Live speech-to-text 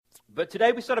But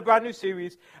today we start a brand new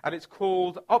series, and it's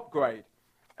called Upgrade.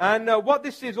 And what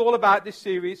this is all about, this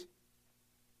series,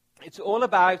 it's all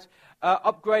about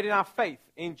upgrading our faith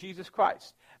in Jesus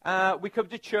Christ. We come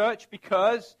to church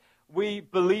because we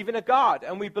believe in a God,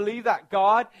 and we believe that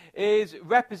God is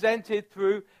represented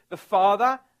through the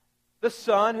Father, the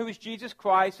Son, who is Jesus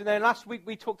Christ, and then last week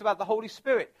we talked about the Holy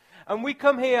Spirit. And we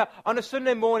come here on a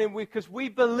Sunday morning because we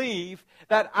believe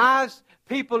that as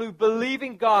people who believe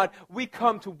in God, we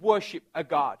come to worship a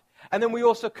God. And then we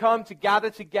also come to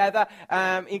gather together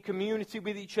in community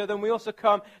with each other, and we also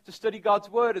come to study God's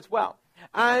Word as well.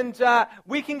 And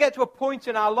we can get to a point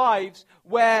in our lives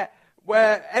where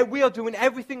we are doing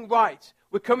everything right.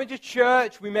 We're coming to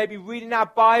church, we may be reading our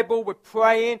Bible, we're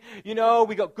praying, we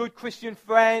got good Christian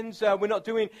friends, we're not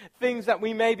doing things that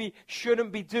we maybe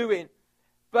shouldn't be doing.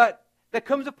 But there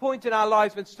comes a point in our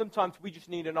lives when sometimes we just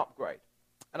need an upgrade.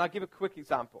 And I'll give a quick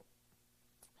example.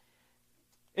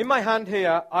 In my hand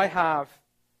here, I have,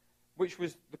 which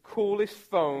was the coolest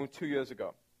phone 2 years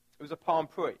ago. It was a Palm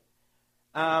Pre.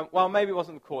 Well, maybe it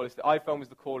wasn't the coolest. The iPhone was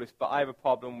the coolest, but I have a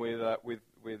problem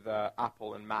with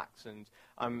Apple and Macs, and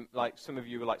I'm like, some of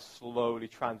you are like slowly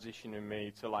transitioning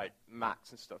me to like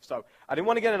Macs and stuff. So I didn't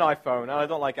want to get an iPhone, and I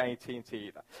don't like AT&T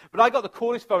either. But I got the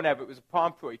coolest phone ever. It was a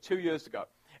Palm Pre 2 years ago.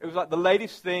 It was like the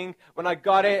latest thing. When I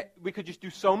got it, we could just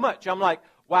do so much. I'm like,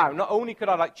 wow, not only could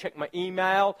I like check my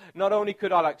email, not only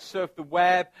could I like surf the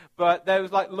web, but there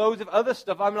was like loads of other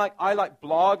stuff. I'm like, I like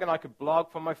blog, and I could blog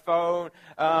from my phone.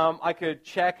 I could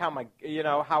check how my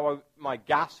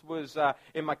gas was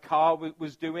in my car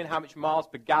was doing, how much miles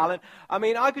per gallon. I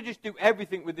mean, I could just do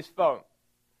everything with this phone.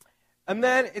 And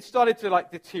then it started to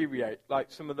like deteriorate.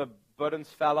 Like some of the buttons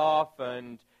fell off,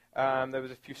 and there was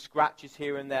a few scratches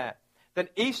here and there. Then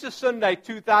Easter Sunday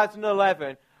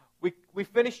 2011, we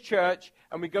finish church,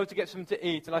 and we go to get something to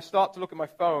eat, and I start to look at my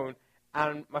phone,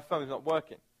 and my phone's not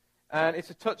working. And it's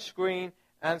a touch screen,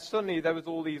 and suddenly there was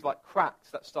all these like cracks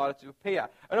that started to appear.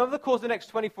 And over the course of the next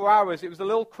 24 hours, it was a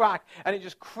little crack, and it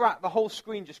just cracked, the whole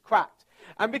screen just cracked.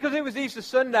 And because it was Easter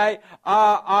Sunday,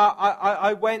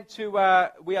 I went to,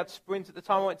 we had Sprint at the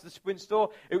time, I went to the Sprint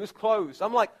store, it was closed.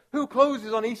 I'm like, who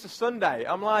closes on Easter Sunday?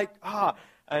 I'm like,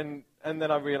 And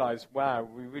then I realized, wow,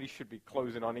 we really should be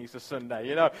closing on Easter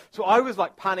Sunday, So I was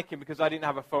like panicking because I didn't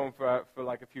have a phone for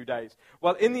like a few days.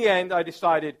 Well, in the end, I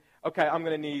decided, okay, I'm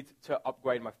going to need to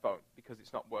upgrade my phone because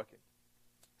it's not working.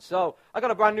 So I got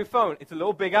a brand new phone. It's a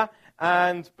little bigger,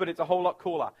 but it's a whole lot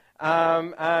cooler.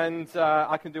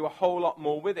 I can do a whole lot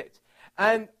more with it.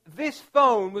 And this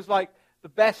phone was like the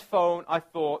best phone I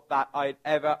thought that I'd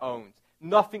ever owned.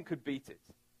 Nothing could beat it.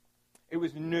 It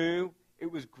was new.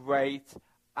 It was great.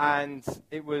 And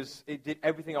it did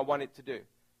everything I wanted it to do.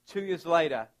 2 years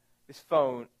later, this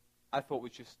phone I thought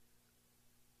was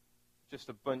just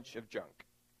a bunch of junk.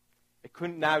 It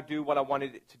couldn't now do what I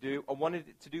wanted it to do. I wanted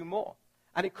it to do more.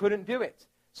 And it couldn't do it.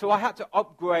 So I had to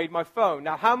upgrade my phone.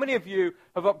 Now, how many of you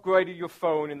have upgraded your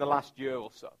phone in the last year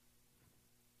or so?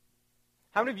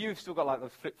 How many of you have still got like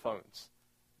those flip phones?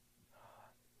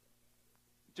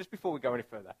 Just before we go any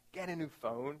further, get a new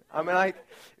phone. I mean,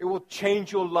 it will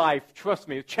change your life. Trust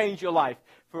me, it will change your life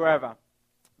forever.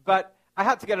 But I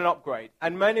had to get an upgrade.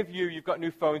 And many of you, you've got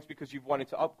new phones because you've wanted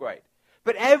to upgrade.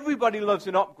 But everybody loves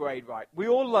an upgrade, right? We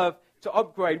all love to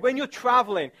upgrade. When you're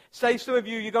traveling, say some of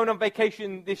you, you're going on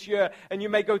vacation this year, and you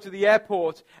may go to the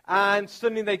airport, and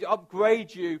suddenly they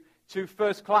upgrade you to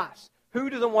first class. Who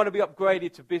doesn't want to be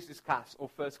upgraded to business class or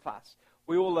first class?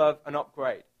 We all love an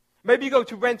upgrade. Maybe you go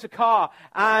to rent a car,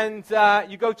 and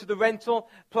you go to the rental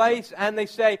place, and they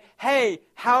say, hey,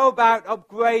 how about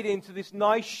upgrading to this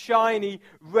nice, shiny,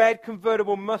 red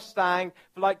convertible Mustang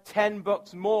for like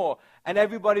 $10 more? And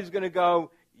everybody's going to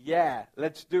go, yeah,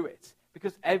 let's do it.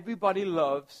 Because everybody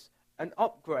loves an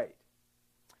upgrade.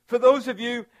 For those of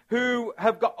you who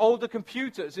have got older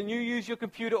computers, and you use your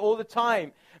computer all the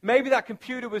time, maybe that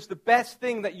computer was the best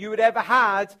thing that you had ever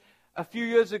had a few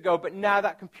years ago, but now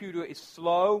that computer is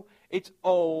slow, it's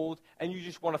old, and you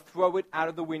just want to throw it out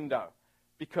of the window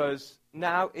because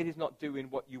now it is not doing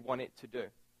what you want it to do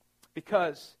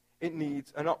because it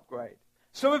needs an upgrade.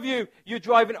 Some of you, you're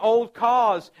driving old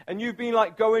cars, and you've been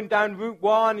like going down Route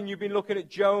 1, and you've been looking at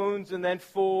Jones, and then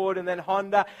Ford, and then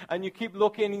Honda, and you keep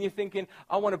looking, and you're thinking,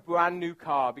 I want a brand new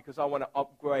car because I want to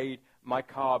upgrade my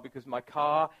car because my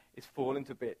car is falling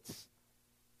to bits.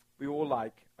 We all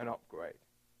like an upgrade.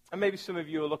 And maybe some of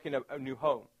you are looking at a new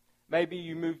home. Maybe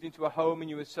you moved into a home and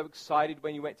you were so excited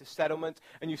when you went to settlement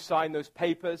and you signed those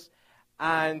papers.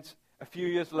 And a few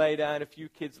years later and a few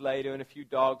kids later and a few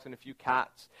dogs and a few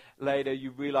cats later,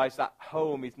 you realize that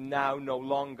home is now no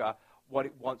longer what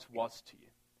it once was to you.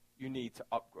 You need to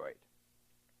upgrade.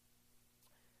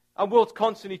 our world's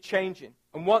constantly changing.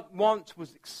 And what once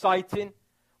was exciting,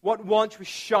 what once was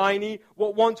shiny,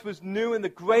 what once was new, and the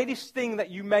greatest thing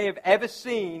that you may have ever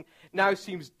seen now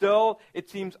seems dull, it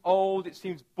seems old, it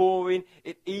seems boring,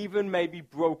 it even may be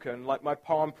broken, like my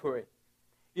palm pre.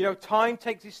 You know, time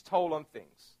takes its toll on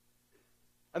things.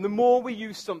 And the more we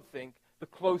use something, the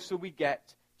closer we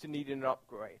get to needing an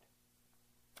upgrade.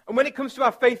 And when it comes to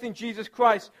our faith in Jesus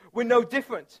Christ, we're no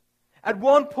different. At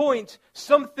one point,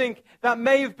 something that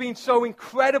may have been so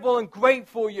incredible and great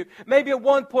for you, maybe at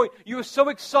one point you were so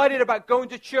excited about going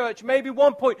to church, maybe at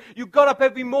one point you got up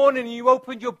every morning and you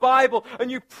opened your Bible and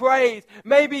you prayed,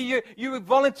 maybe you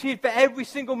volunteered for every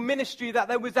single ministry that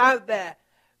there was out there.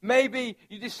 Maybe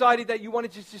you decided that you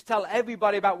wanted to just tell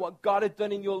everybody about what God had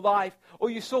done in your life, or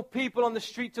you saw people on the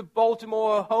streets of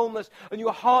Baltimore who are homeless and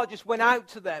your heart just went out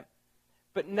to them.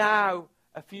 But now,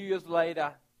 a few years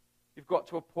later, you've got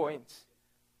to a point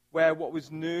where what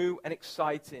was new and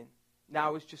exciting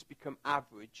now has just become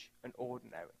average and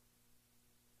ordinary.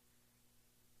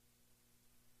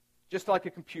 Just like a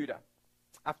computer,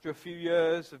 after a few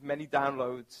years of many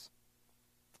downloads,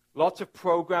 lots of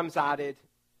programs added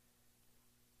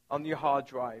on your hard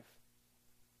drive,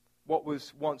 what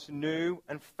was once new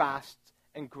and fast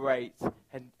and great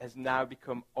has now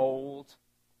become old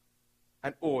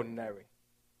and ordinary.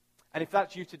 And if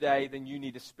that's you today, then you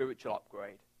need a spiritual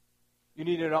upgrade. You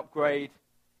need an upgrade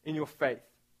in your faith.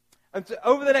 And so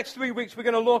over the next 3 weeks, we're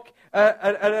going to look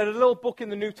at a little book in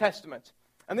the New Testament.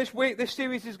 And this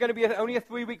series is going to be only a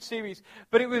 3-week series.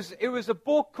 But it was a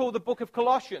book called the Book of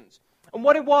Colossians. And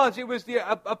what it was the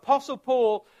Apostle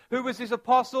Paul, who was this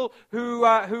apostle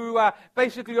who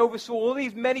basically oversaw all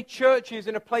these many churches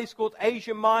in a place called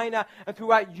Asia Minor and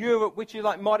throughout Europe, which is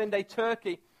like modern-day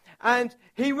Turkey. And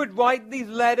he would write these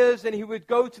letters, and he would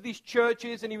go to these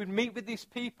churches, and he would meet with these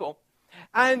people.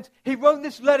 And he wrote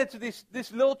this letter to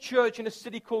this little church in a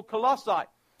city called Colossae.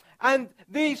 And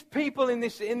these people in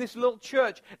this little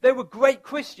church, they were great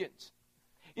Christians.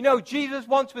 You know, Jesus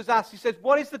once was asked, he says,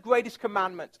 what is the greatest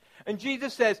commandment? And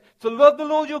Jesus says, to love the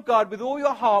Lord your God with all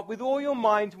your heart, with all your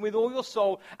mind, and with all your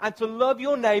soul, and to love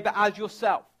your neighbor as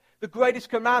yourself. The greatest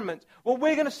commandment. Well,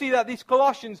 we're going to see that these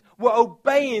Colossians were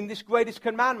obeying this greatest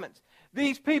commandment.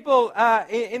 These people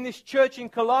in this church in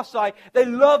Colossae, they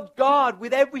loved God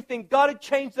with everything. God had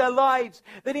changed their lives.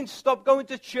 They didn't stop going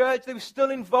to church. They were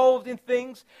still involved in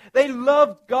things. They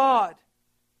loved God.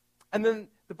 And then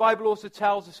the Bible also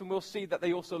tells us, and we'll see, that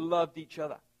they also loved each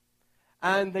other.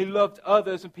 And they loved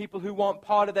others and people who weren't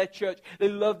part of their church. They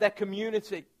loved their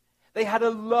community. They had a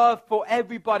love for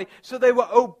everybody. So they were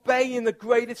obeying the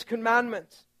greatest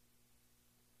commandment.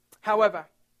 However,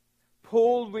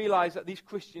 Paul realized that these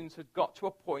Christians had got to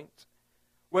a point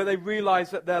where they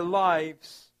realized that their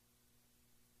lives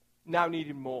now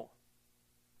needed more.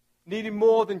 Needed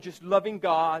more than just loving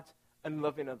God and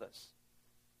loving others.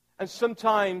 And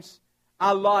sometimes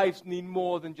our lives need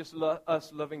more than just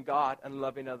us loving God and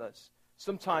loving others.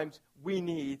 Sometimes we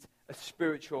need a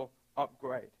spiritual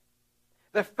upgrade.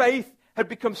 Their faith had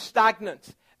become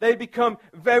stagnant. They had become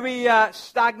very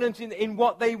stagnant in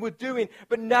what they were doing.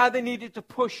 But now they needed to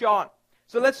push on.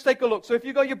 So let's take a look. So if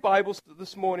you've got your Bibles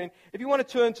this morning, if you want to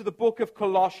turn to the book of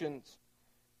Colossians.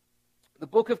 The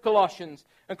book of Colossians.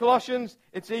 And Colossians,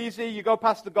 it's easy. You go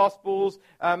past the Gospels,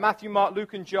 Matthew, Mark,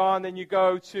 Luke, and John. Then you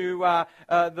go to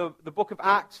the book of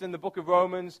Acts and the book of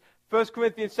Romans. 1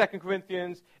 Corinthians, 2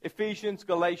 Corinthians, Ephesians,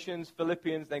 Galatians,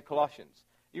 Philippians, then Colossians.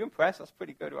 You impressed? That's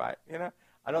pretty good, right? You know,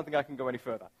 I don't think I can go any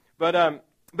further. But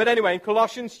anyway, in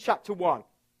Colossians chapter 1,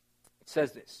 it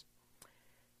says this.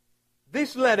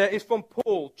 This letter is from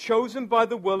Paul, chosen by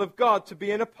the will of God to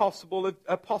be an apostle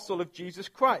of Jesus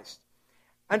Christ.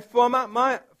 And from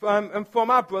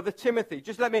our brother Timothy.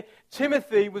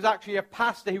 Timothy was actually a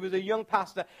pastor. He was a young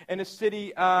pastor in a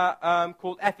city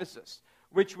called Ephesus,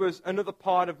 which was another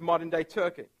part of modern-day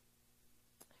Turkey.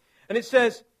 And it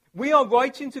says, we are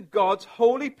writing to God's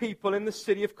holy people in the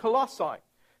city of Colossae,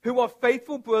 who are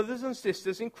faithful brothers and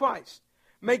sisters in Christ.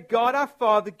 May God our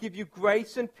Father give you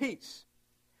grace and peace.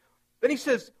 Then he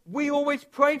says, we always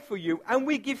pray for you, and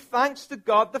we give thanks to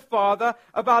God the Father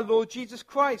of our Lord Jesus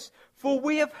Christ. For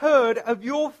we have heard of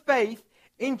your faith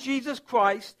in Jesus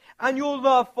Christ and your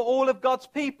love for all of God's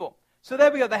people. So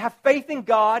there we go. They have faith in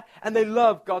God, and they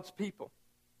love God's people.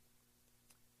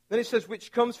 Then it says,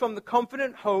 which comes from the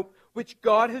confident hope which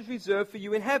God has reserved for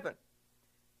you in heaven.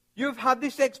 You have had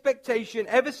this expectation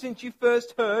ever since you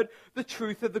first heard the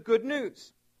truth of the good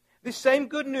news. This same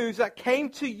good news that came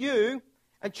to you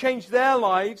and changed their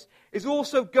lives is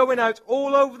also going out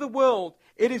all over the world.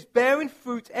 It is bearing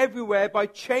fruit everywhere by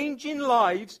changing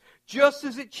lives just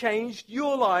as it changed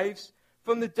your lives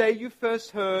from the day you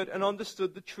first heard and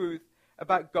understood the truth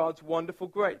about God's wonderful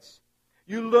grace.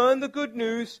 You learned the good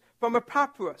news from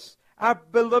Epaphras, our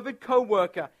beloved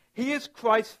co-worker. He is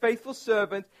Christ's faithful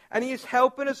servant, and he is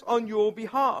helping us on your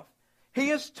behalf. He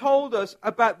has told us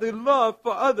about the love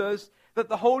for others that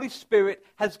the Holy Spirit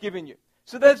has given you.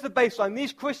 So there's the baseline.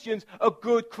 These Christians are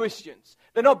good Christians.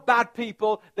 They're not bad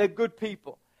people, they're good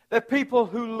people. They're people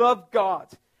who love God.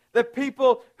 They're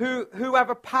people who have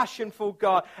a passion for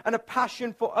God and a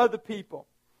passion for other people.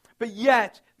 But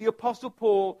yet, the Apostle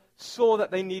Paul saw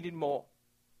that they needed more.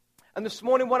 And this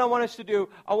morning, what I want us to do,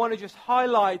 I want to just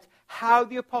highlight how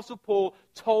the Apostle Paul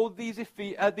told these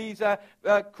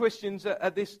Christians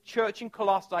at this church in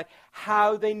Colossae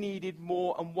how they needed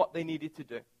more and what they needed to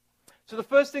do. So the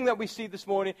first thing that we see this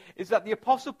morning is that the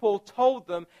Apostle Paul told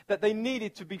them that they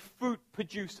needed to be fruit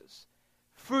producers.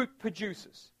 Fruit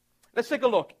producers. Let's take a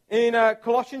look. In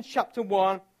Colossians chapter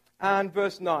 1 and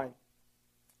verse 9,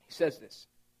 he says this.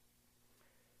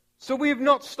 So we have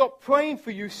not stopped praying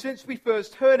for you since we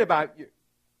first heard about you.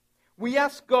 We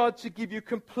ask God to give you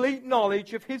complete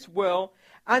knowledge of his will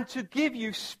and to give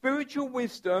you spiritual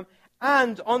wisdom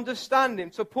and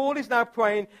understanding. So Paul is now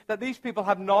praying that these people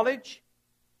have knowledge,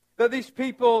 that these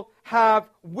people have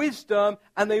wisdom,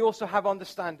 and they also have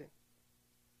understanding.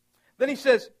 Then he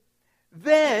says,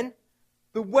 then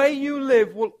the way you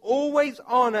live will always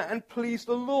honor and please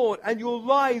the Lord, and your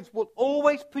lives will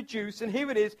always produce, and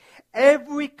here it is,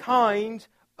 every kind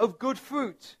of good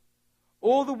fruit.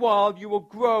 All the while you will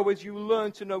grow as you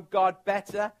learn to know God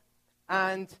better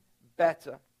and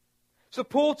better. So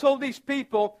Paul told these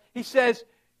people, he says,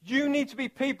 you need to be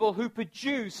people who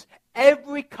produce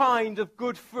every kind of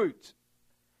good fruit.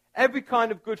 Every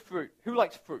kind of good fruit. Who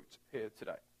likes fruit here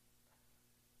today?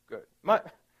 Good.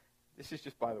 This is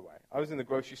just by the way. I was in the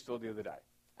grocery store the other day,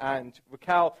 and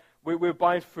Raquel, we were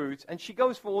buying fruit, and she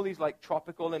goes for all these like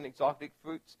tropical and exotic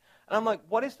fruits. And I'm like,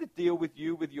 what is the deal with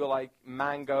you with your like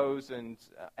mangoes and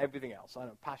everything else? I don't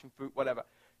know, passion fruit, whatever.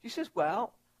 She says,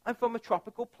 well, I'm from a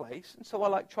tropical place, and so I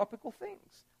like tropical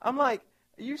things. I'm like,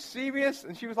 are you serious?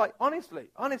 And she was like, honestly,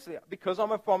 because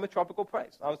I'm from a tropical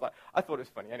place. I was like, I thought it was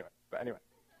funny anyway. But anyway,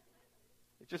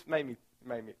 it just made me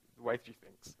the way she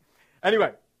thinks.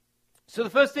 Anyway. So the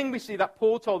first thing we see that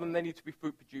Paul told them they need to be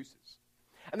fruit producers.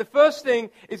 And the first thing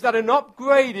is that an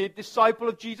upgraded disciple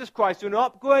of Jesus Christ, an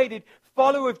upgraded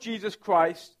follower of Jesus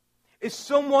Christ, is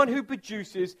someone who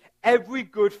produces every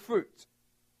good fruit.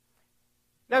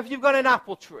 Now, if you've got an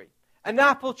apple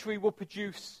tree will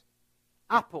produce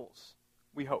apples,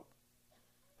 we hope.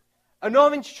 An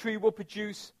orange tree will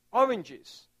produce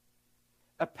oranges.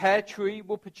 A pear tree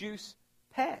will produce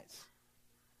pears.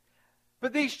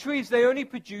 But these trees, they only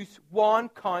produce one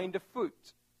kind of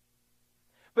fruit.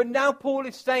 But now Paul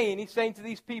is saying, he's saying to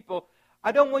these people,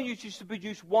 I don't want you just to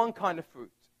produce one kind of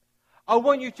fruit. I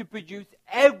want you to produce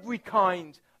every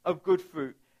kind of good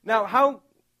fruit. Now, how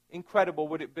incredible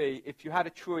would it be if you had a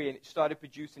tree and it started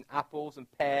producing apples and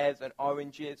pears and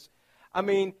oranges? I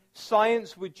mean,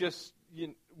 science would just,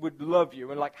 would love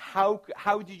you. And like, how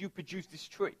did you produce this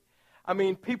tree? I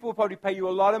mean, people will probably pay you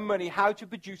a lot of money how to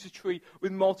produce a tree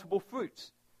with multiple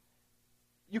fruits.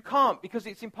 You can't, because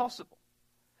it's impossible.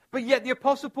 But yet the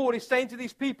Apostle Paul is saying to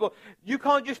these people, you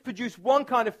can't just produce one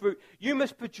kind of fruit. You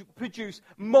must produce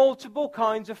multiple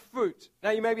kinds of fruit. Now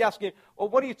you may be asking, well,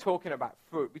 what are you talking about,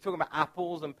 fruit? We're talking about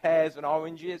apples and pears and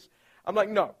oranges. I'm like,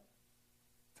 no.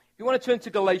 If you want to turn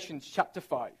to Galatians chapter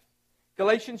 5.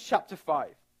 Galatians chapter 5.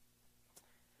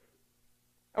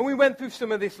 And we went through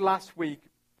some of this last week.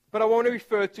 But I want to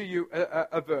refer to you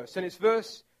a verse, and it's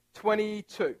verse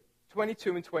 22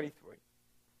 and 23.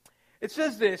 It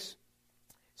says this, it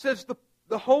says,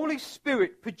 the Holy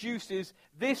Spirit produces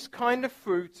this kind of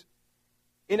fruit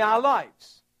in our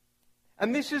lives.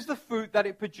 And this is the fruit that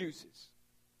it produces.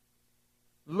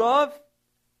 Love,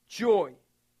 joy,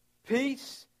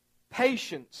 peace,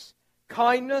 patience,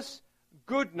 kindness,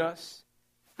 goodness,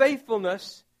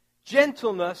 faithfulness,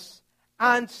 gentleness,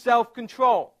 and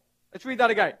self-control. Let's read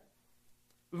that again.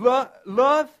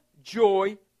 Love,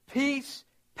 joy, peace,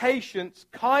 patience,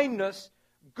 kindness,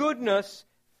 goodness,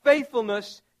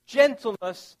 faithfulness,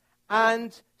 gentleness,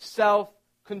 and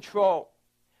self-control.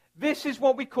 This is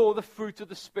what we call the fruit of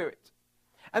the Spirit.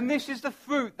 And this is the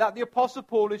fruit that the Apostle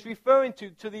Paul is referring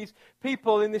to these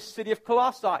people in this city of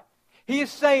Colossae. He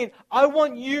is saying, I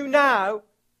want you now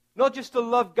not just to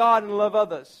love God and love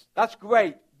others. That's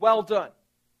great. Well done.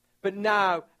 But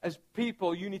now, as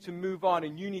people, you need to move on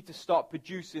and you need to start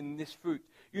producing this fruit.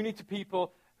 You need to be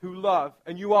people who love,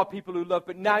 and you are people who love,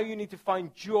 but now you need to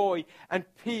find joy and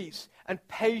peace and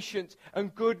patience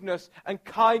and goodness and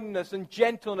kindness and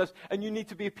gentleness, and you need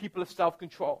to be a people of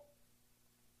self-control.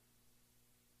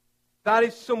 That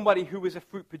is somebody who is a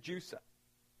fruit producer.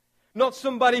 Not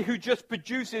somebody who just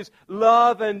produces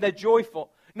love and they're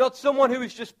joyful. Not someone who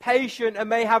is just patient and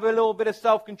may have a little bit of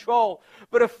self-control.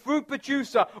 But a fruit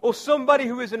producer, or somebody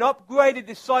who is an upgraded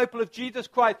disciple of Jesus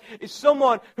Christ, is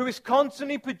someone who is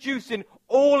constantly producing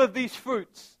all of these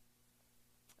fruits.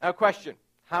 Now, question.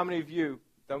 How many of you,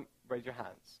 don't raise your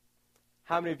hands,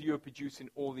 how many of you are producing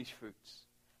all these fruits?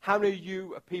 How many of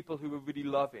you are people who are really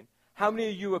loving? How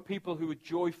many of you are people who are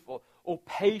joyful, or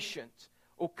patient,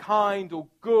 or kind, or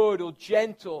good, or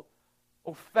gentle,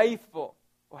 or faithful,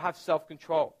 or have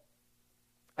self-control?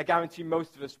 I guarantee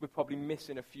most of us, we're probably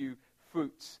missing a few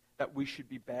fruits that we should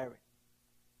be bearing.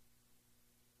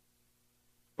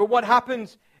 But what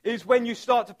happens is when you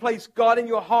start to place God in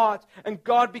your heart, and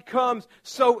God becomes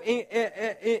so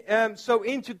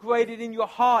integrated in your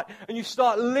heart, and you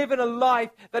start living a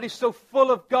life that is so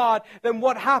full of God, then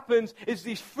what happens is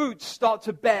these fruits start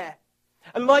to bear.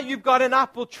 And like you've got an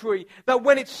apple tree, that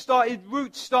when its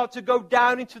roots start to go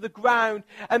down into the ground,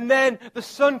 and then the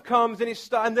sun comes,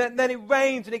 and then it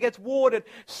rains, and it gets watered,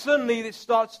 suddenly it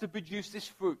starts to produce this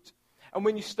fruit. And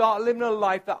when you start living a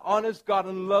life that honors God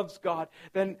and loves God,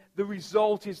 then the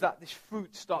result is that this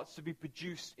fruit starts to be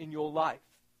produced in your life.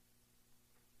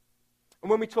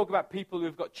 And when we talk about people who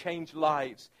have got changed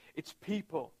lives, it's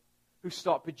people who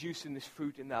start producing this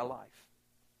fruit in their life.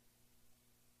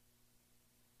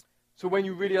 So when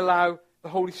you really allow the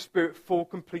Holy Spirit full,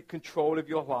 complete control of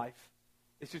your life,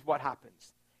 this is what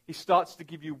happens. He starts to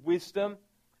give you wisdom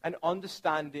and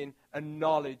understanding and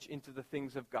knowledge into the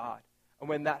things of God. And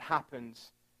when that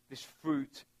happens, this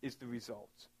fruit is the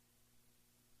result.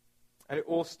 And it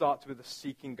all starts with a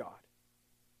seeking God.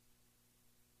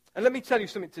 And let me tell you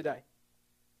something today.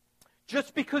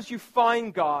 Just because you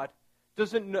find God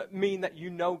doesn't mean that you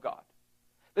know God.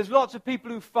 There's lots of people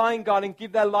who find God and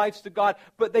give their lives to God,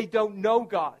 but they don't know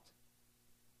God.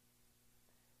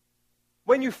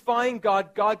 When you find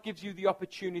God, God gives you the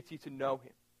opportunity to know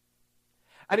Him.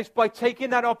 And it's by taking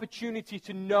that opportunity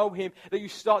to know Him that you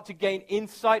start to gain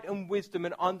insight and wisdom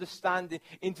and understanding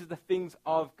into the things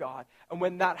of God. And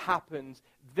when that happens,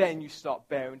 then you start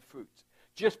bearing fruit.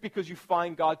 Just because you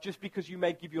find God, just because you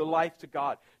may give your life to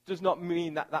God, does not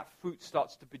mean that that fruit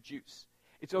starts to produce.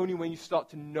 It's only when you start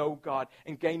to know God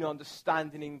and gain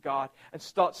understanding in God and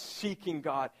start seeking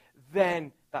God,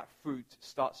 then that fruit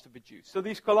starts to produce. So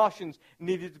these Colossians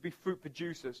needed to be fruit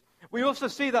producers. We also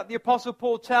see that the Apostle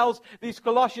Paul tells these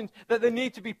Colossians that they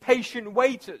need to be patient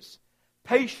waiters.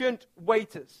 Patient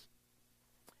waiters.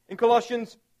 In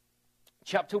Colossians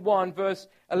chapter 1, verse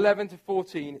 11 to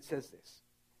 14, it says this.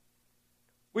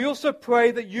 We also pray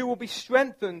that you will be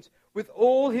strengthened with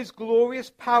all His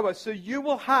glorious power, so you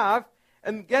will have,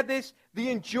 and get this,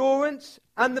 the endurance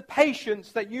and the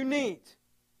patience that you need.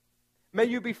 May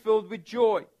you be filled with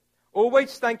joy,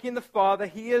 always thanking the Father.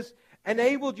 He has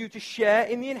enabled you to share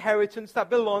in the inheritance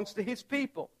that belongs to His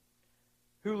people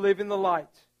who live in the light.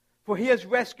 For He has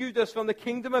rescued us from the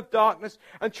kingdom of darkness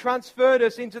and transferred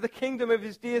us into the kingdom of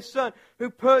His dear Son, who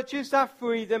purchased our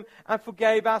freedom and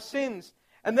forgave our sins.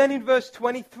 And then in verse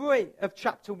 23 of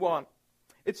chapter 1,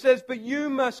 it says, but you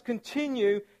must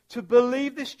continue to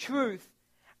believe this truth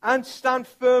and stand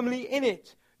firmly in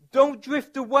it. Don't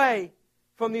drift away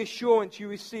from the assurance you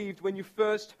received when you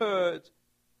first heard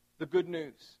the good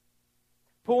news.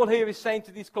 Paul here is saying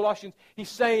to these Colossians, he's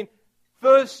saying,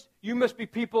 first, you must be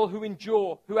people who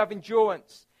endure, who have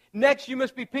endurance. Next, you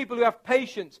must be people who have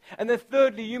patience. And then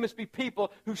thirdly, you must be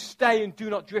people who stay and do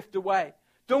not drift away.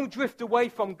 Don't drift away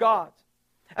from God.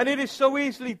 And it is so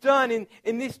easily done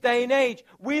in this day and age.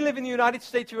 We live in the United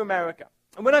States of America.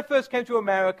 And when I first came to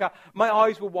America, my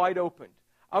eyes were wide open.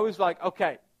 I was like,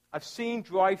 okay, I've seen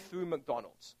drive-through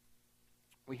McDonald's.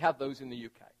 We have those in the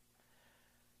UK.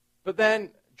 But then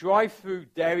drive-through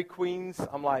Dairy Queens,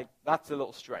 I'm like, that's a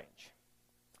little strange.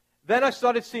 Then I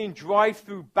started seeing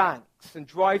drive-through banks and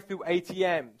drive-through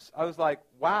ATMs. I was like,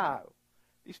 wow,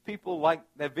 these people like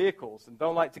their vehicles and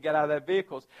don't like to get out of their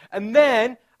vehicles. And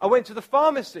then I went to the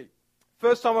pharmacy.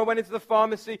 First time I went into the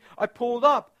pharmacy, I pulled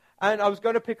up and I was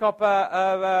going to pick up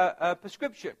a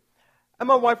prescription. And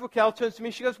my wife, Raquel, turns to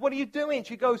me. She goes, what are you doing?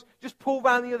 She goes, just pull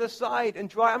around the other side and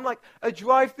drive. I'm like, a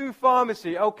drive-through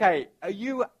pharmacy? Okay, are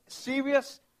you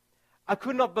serious? I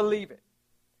could not believe it.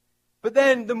 But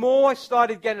then the more I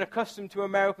started getting accustomed to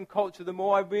American culture, the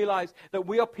more I realized that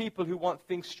we are people who want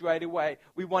things straight away.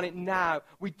 We want it now.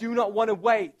 We do not want to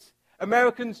wait.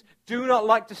 Americans do not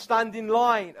like to stand in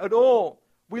line at all.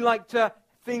 We like to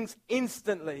things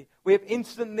instantly. We have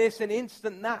instant this and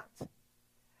instant that.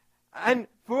 And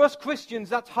for us Christians,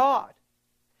 that's hard.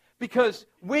 Because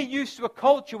we're used to a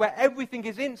culture where everything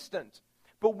is instant.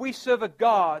 But we serve a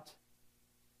God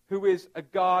who is a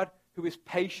God who is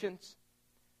patient,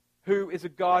 who is a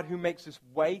God who makes us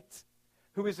wait,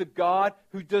 who is a God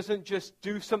who doesn't just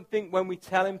do something when we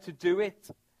tell him to do it.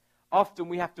 Often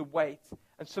we have to wait,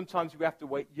 and sometimes we have to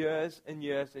wait years and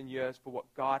years and years for what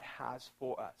God has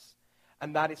for us.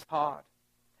 And that is hard.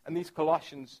 And these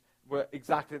Colossians were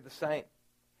exactly the same.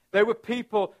 They were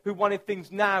people who wanted things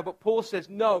now, but Paul says,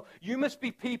 no, you must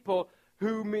be people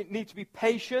who need to be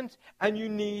patient, and you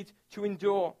need to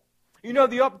endure. You know,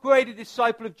 the upgraded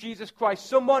disciple of Jesus Christ,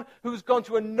 someone who's gone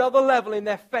to another level in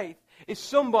their faith, is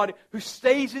somebody who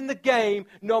stays in the game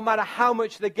no matter how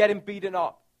much they're getting beaten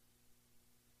up.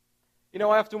 You know,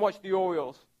 I often watch the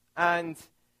Orioles, and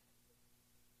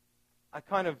I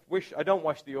kind of wish I don't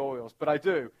watch the Orioles, but I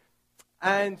do.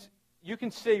 And you can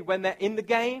see when they're in the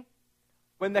game,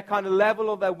 when they're kind of level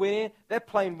or they're winning, they're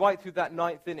playing right through that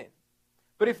ninth inning.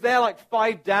 But if they're like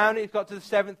 5 down, it's got to the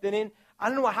 7th inning, I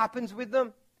don't know what happens with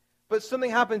them, but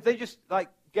something happens. They just like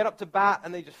get up to bat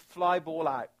and they just fly ball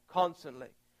out constantly.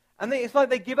 And it's like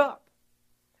they give up.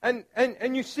 And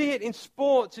you see it in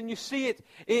sports, and you see it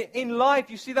in life.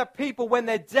 You see that people, when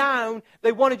they're down,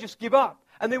 they want to just give up,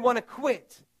 and they want to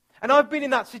quit. And I've been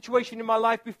in that situation in my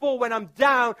life before. When I'm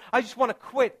down, I just want to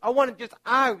quit. I want to just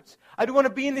out. I don't want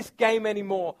to be in this game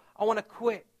anymore. I want to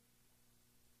quit.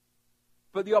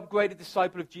 But the upgraded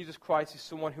disciple of Jesus Christ is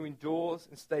someone who endures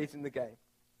and stays in the game.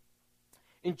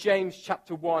 In James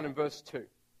chapter 1 and verse 2, it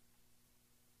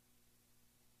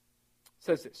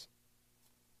says this.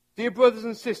 Dear brothers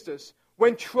and sisters,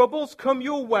 when troubles come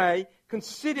your way,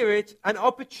 consider it an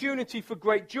opportunity for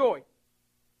great joy.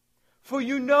 For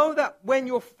you know that when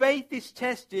your faith is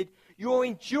tested, your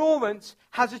endurance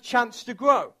has a chance to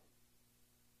grow.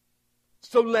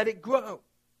 So let it grow.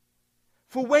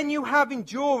 For when you have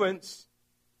endurance,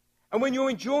 and when your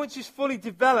endurance is fully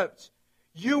developed,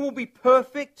 you will be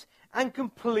perfect and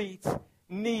complete,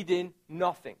 needing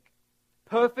nothing.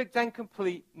 Perfect and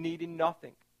complete, needing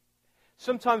nothing.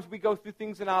 Sometimes we go through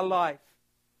things in our life,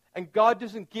 and God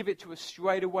doesn't give it to us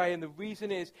straight away. And the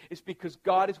reason is because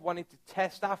God is wanting to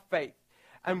test our faith.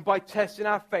 And by testing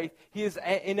our faith, he is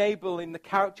enabling the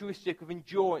characteristic of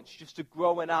endurance just to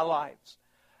grow in our lives.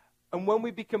 And when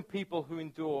we become people who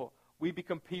endure, we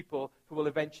become people who will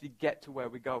eventually get to where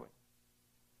we're going.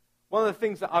 One of the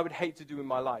things that I would hate to do in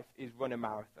my life is run a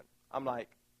marathon. I'm like,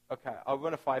 okay, I'll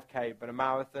run a 5K, but a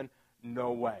marathon,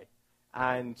 no way.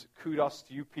 And kudos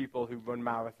to you people who run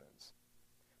marathons.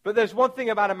 But there's one thing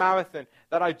about a marathon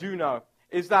that I do know,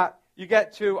 is that you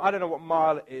get to, I don't know what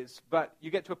mile it is, but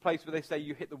you get to a place where they say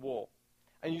you hit the wall.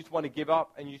 And you just want to give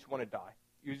up, and you just want to die.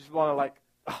 You just want to like,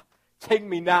 take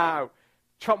me now,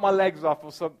 chop my legs off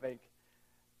or something.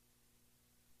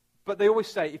 But they always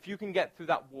say, if you can get through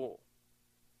that wall,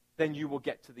 then you will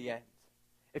get to the end.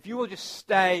 If you will just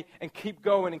stay and keep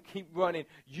going and keep running,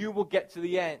 you will get to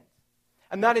the end.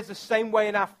 And that is the same way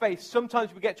in our faith.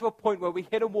 Sometimes we get to a point where we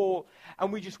hit a wall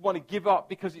and we just want to give up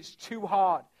because it's too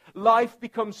hard. Life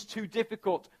becomes too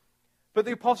difficult. But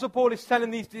the Apostle Paul is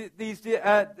telling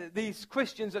these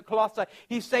Christians at Colossae,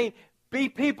 he's saying, be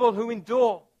people who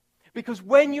endure. Because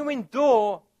when you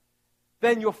endure,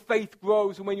 then your faith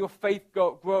grows. And when your faith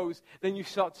grows, then you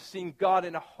start to see God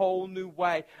in a whole new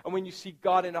way. And when you see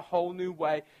God in a whole new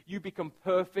way, you become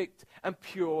perfect and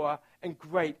pure and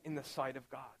great in the sight of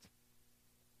God.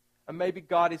 And maybe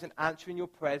God isn't answering your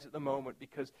prayers at the moment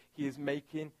because he is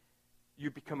making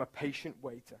you become a patient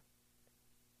waiter.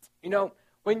 You know,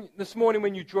 this morning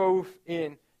when you drove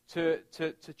in to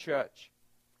church,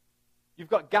 you've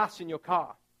got gas in your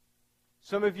car.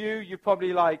 Some of you, you're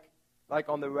probably like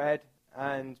on the red,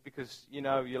 and because, you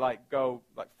know, you go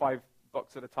 $5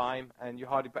 at a time and you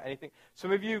hardly put anything.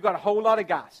 Some of you have got a whole lot of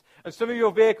gas. And some of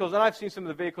your vehicles, and I've seen some of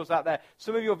the vehicles out there,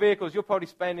 some of your vehicles, you're probably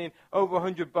spending over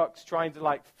 $100 trying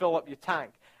to fill up your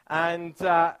tank. And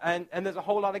there's a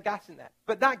whole lot of gas in there.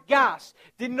 But that gas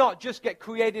did not just get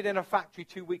created in a factory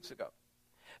 2 weeks ago.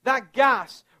 That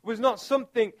gas was not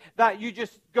something that you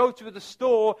just go to the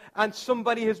store and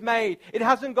somebody has made. It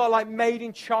hasn't got made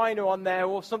in China on there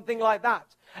or something like that.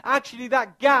 Actually,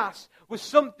 that gas was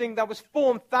something that was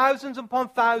formed thousands upon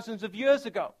thousands of years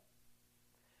ago.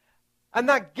 And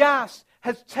that gas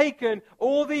has taken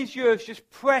all these years, just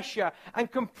pressure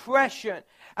and compression,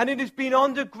 and it has been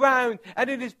underground, and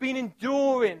it has been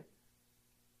enduring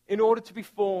in order to be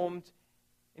formed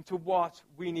into what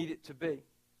we need it to be.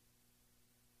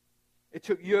 It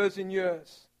took years and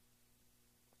years.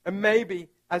 And maybe,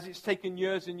 as it's taken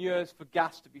years and years for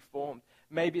gas to be formed,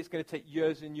 maybe it's going to take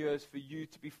years and years for you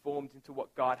to be formed into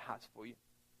what God has for you.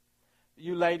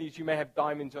 You ladies, you may have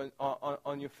diamonds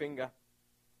on your finger.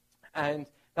 And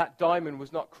that diamond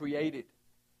was not created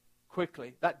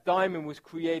quickly. That diamond was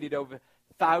created over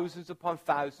thousands upon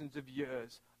thousands of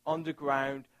years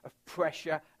underground of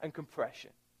pressure and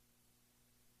compression.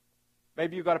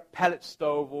 Maybe you've got a pellet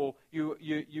stove, or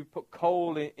you put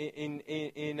coal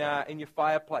in your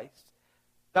fireplace.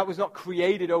 That was not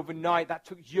created overnight. That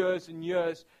took years and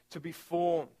years to be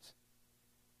formed.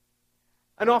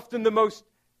 And often the most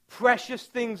precious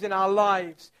things in our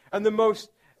lives and the most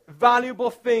valuable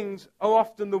things are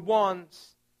often the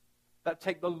ones that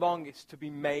take the longest to be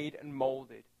made and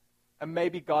molded. And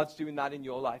maybe God's doing that in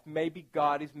your life. Maybe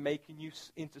God is making you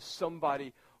into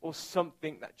somebody or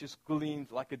something that just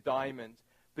gleams like a diamond,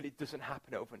 but it doesn't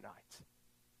happen overnight.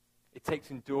 It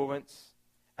takes endurance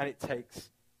and it takes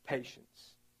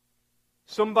patience.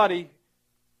 Somebody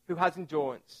who has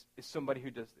endurance is somebody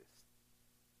who does this.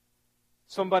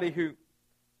 Somebody who,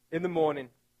 in the morning,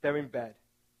 they're in bed.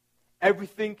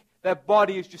 Everything, their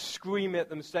body is just screaming at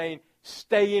them saying,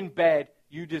 stay in bed,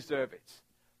 you deserve it.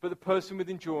 But the person with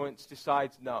endurance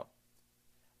decides, no,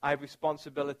 I have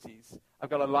responsibilities. I've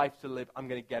got a life to live. I'm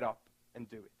going to get up and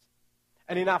do it.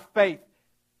 And in our faith,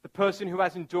 the person who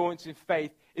has endurance in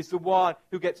faith is the one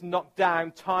who gets knocked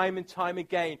down time and time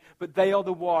again. But they are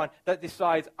the one that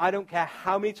decides, I don't care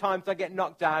how many times I get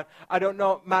knocked down. I don't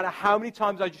know, matter how many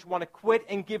times I just want to quit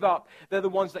and give up. They're the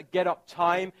ones that get up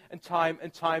time and time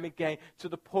and time again to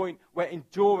the point where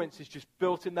endurance is just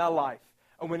built in their life.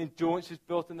 And when endurance is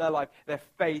built in their life, their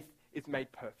faith is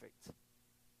made perfect.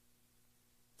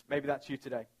 Maybe that's you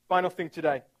today. Final thing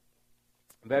today,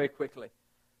 very quickly.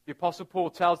 The Apostle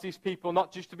Paul tells these people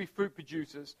not just to be fruit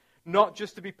producers, not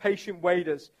just to be patient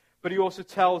waiters, but he also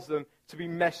tells them to be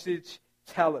message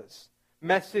tellers.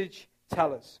 Message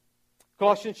tellers.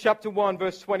 Colossians chapter 1,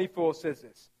 verse 24 says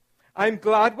this. I am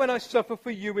glad when I suffer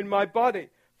for you in my body,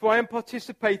 for I am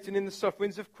participating in the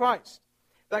sufferings of Christ,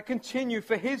 that continue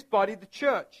for his body, the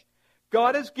church.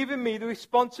 God has given me the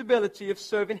responsibility of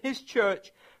serving his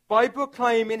church by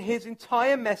proclaiming his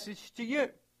entire message to you.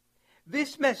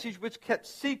 This message was kept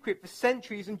secret for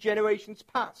centuries and generations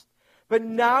past, but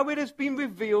now it has been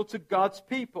revealed to God's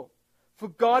people. For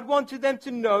God wanted them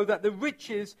to know that the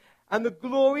riches and the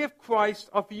glory of Christ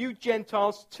are for you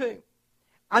Gentiles too.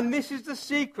 And this is the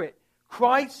secret.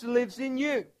 Christ lives in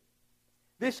you.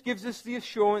 This gives us the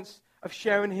assurance of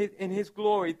sharing in his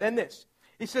glory. Then this.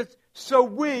 He says, so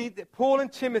we, Paul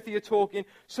and Timothy are talking,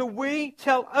 so we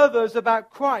tell others about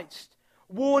Christ,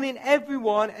 warning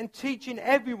everyone and teaching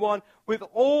everyone with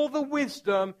all the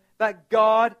wisdom that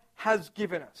God has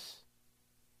given us.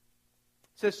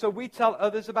 It says, so we tell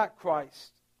others about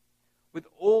Christ with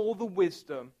all the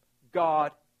wisdom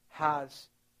God has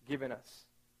given us.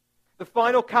 The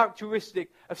final characteristic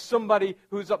of somebody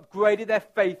who's upgraded their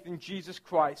faith in Jesus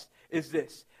Christ is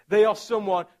this. They are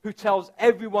someone who tells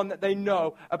everyone that they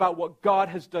know about what God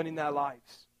has done in their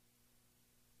lives.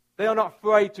 They are not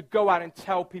afraid to go out and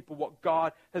tell people what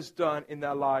God has done in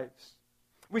their lives.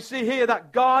 We see here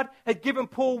that God had given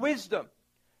Paul wisdom.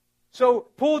 So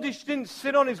Paul just didn't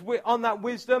sit on that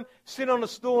wisdom, sit on a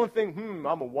stool and think,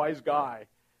 I'm a wise guy.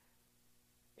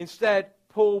 Instead,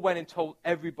 Paul went and told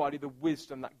everybody the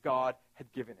wisdom that God had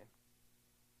given him.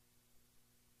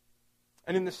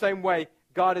 And in the same way,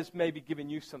 God has maybe given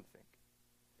you something.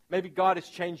 Maybe God has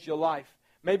changed your life.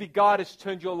 Maybe God has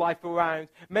turned your life around.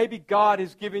 Maybe God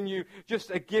has given you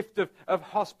just a gift of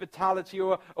hospitality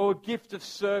or a gift of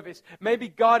service. Maybe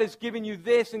God has given you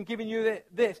this and given you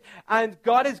this. And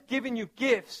God has given you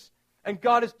gifts. And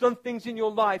God has done things in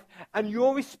your life. And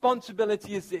your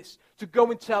responsibility is this, to go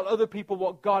and tell other people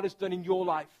what God has done in your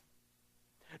life.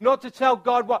 Not to tell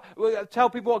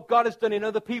people what God has done in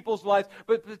other people's lives,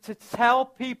 but to tell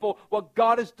people what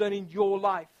God has done in your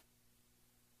life.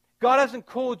 God hasn't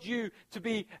called you to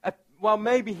be,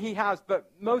 maybe he has, but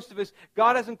most of us,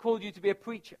 God hasn't called you to be a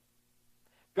preacher.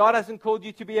 God hasn't called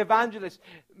you to be evangelist.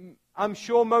 I'm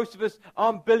sure most of us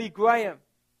aren't Billy Graham.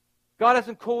 God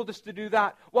hasn't called us to do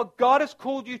that. What God has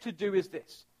called you to do is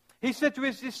this. He said to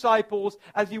his disciples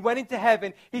as he went into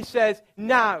heaven, he says,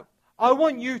 now, I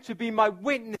want you to be my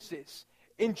witnesses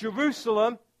in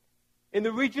Jerusalem, in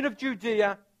the region of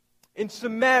Judea, in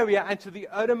Samaria, and to the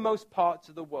uttermost parts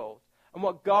of the world. And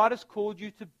what God has called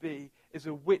you to be is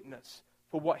a witness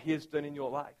for what he has done in your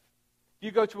life.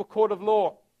 You go to a court of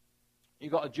law.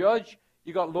 You've got a judge,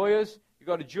 you've got lawyers, you've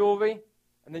got a jury,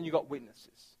 and then you've got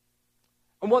witnesses.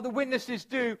 And what the witnesses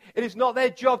do, it is not their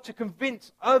job to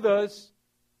convince others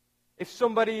if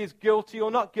somebody is guilty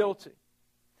or not guilty.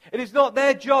 It is not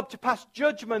their job to pass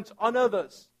judgment on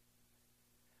others.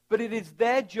 But it is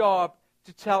their job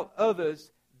to tell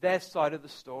others their side of the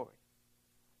story.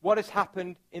 What has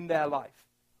happened in their life?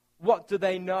 What do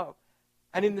they know?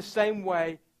 And in the same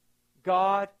way,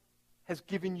 God has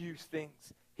given you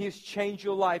things. He has changed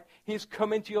your life. He has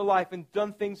come into your life and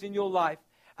done things in your life.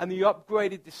 And the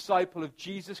upgraded disciple of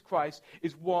Jesus Christ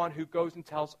is one who goes and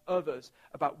tells others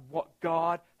about what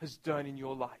God has done in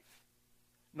your life.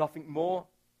 Nothing more,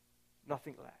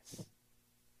 nothing less.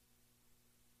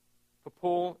 For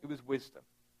Paul, it was wisdom.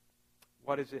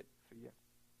 What is it for you?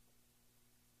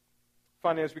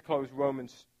 Finally, as we close,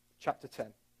 Romans chapter 10.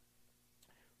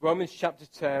 Romans chapter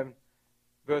 10,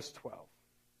 verse 12.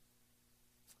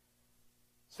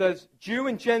 Says, Jew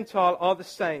and Gentile are the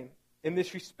same in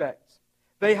this respect.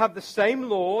 They have the same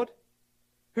Lord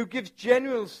who gives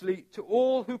generously to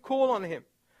all who call on him.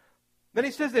 Then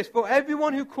he says this, for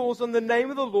everyone who calls on the name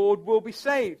of the Lord will be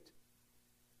saved.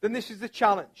 Then this is the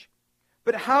challenge.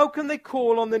 But how can they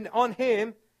call on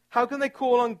him? How can they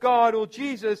call on God or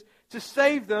Jesus to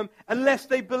save them unless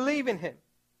they believe in him?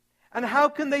 And how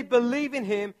can they believe in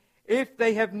him if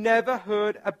they have never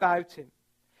heard about him?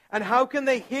 And how can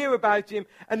they hear about him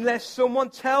unless someone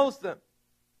tells them?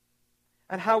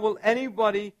 And how will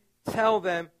anybody tell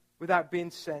them without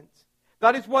being sent?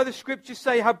 That is why the scriptures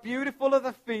say, how beautiful are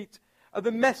the feet of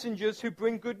the messengers who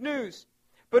bring good news.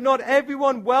 But not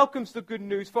everyone welcomes the good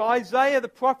news. For Isaiah the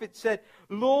prophet said,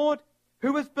 Lord,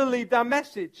 who has believed our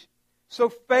message? So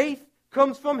faith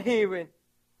comes from hearing,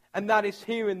 and that is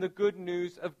hearing the good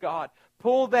news of God.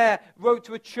 Paul there wrote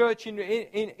to a church in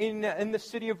the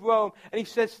city of Rome, and he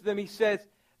says to them, he says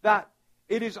that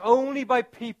it is only by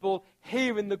people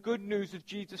hearing the good news of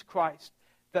Jesus Christ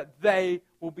that they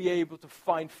will be able to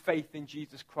find faith in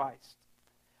Jesus Christ.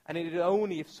 And it is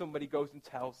only if somebody goes and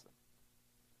tells them.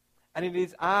 And it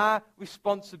is our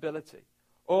responsibility,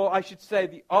 or I should say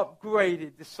the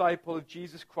upgraded disciple of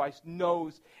Jesus Christ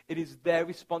knows it is their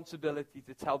responsibility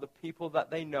to tell the people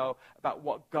that they know about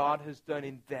what God has done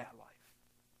in their life.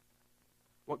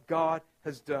 What God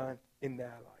has done in their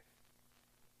life.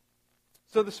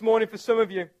 So this morning, for some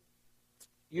of you,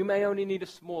 you may only need a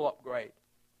small upgrade.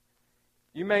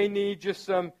 You may need just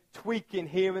some tweaking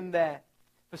here and there.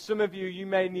 For some of you, you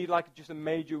may need like just a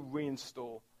major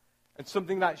reinstall and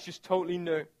something that's just totally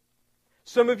new.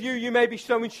 Some of you, you may be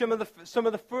showing some of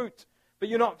the fruit, but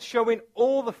you're not showing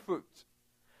all the fruit.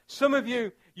 Some of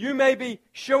you, you may be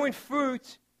showing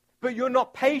fruit, but you're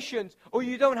not patient or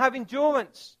you don't have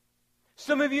endurance.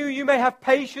 Some of you, you may have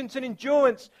patience and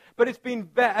endurance, but it's been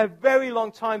a very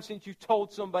long time since you've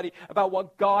told somebody about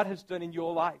what God has done in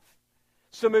your life.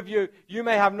 Some of you, you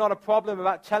may have not a problem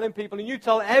about telling people, and you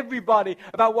tell everybody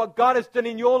about what God has done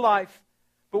in your life.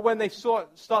 But when they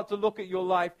start to look at your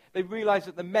life, they realize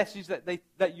that the message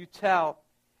that you tell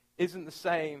isn't the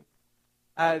same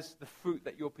as the fruit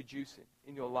that you're producing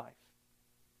in your life.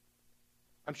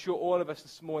 I'm sure all of us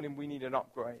this morning, we need an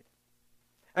upgrade.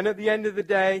 And at the end of the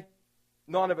day,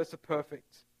 none of us are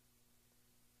perfect.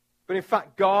 But in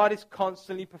fact, God is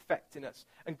constantly perfecting us.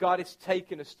 And God is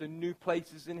taking us to new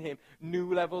places in him,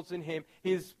 new levels in him.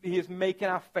 He is making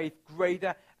our faith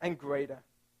greater and greater.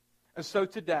 And so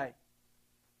today,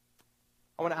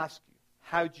 I want to ask you,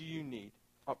 how do you need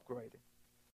upgrading?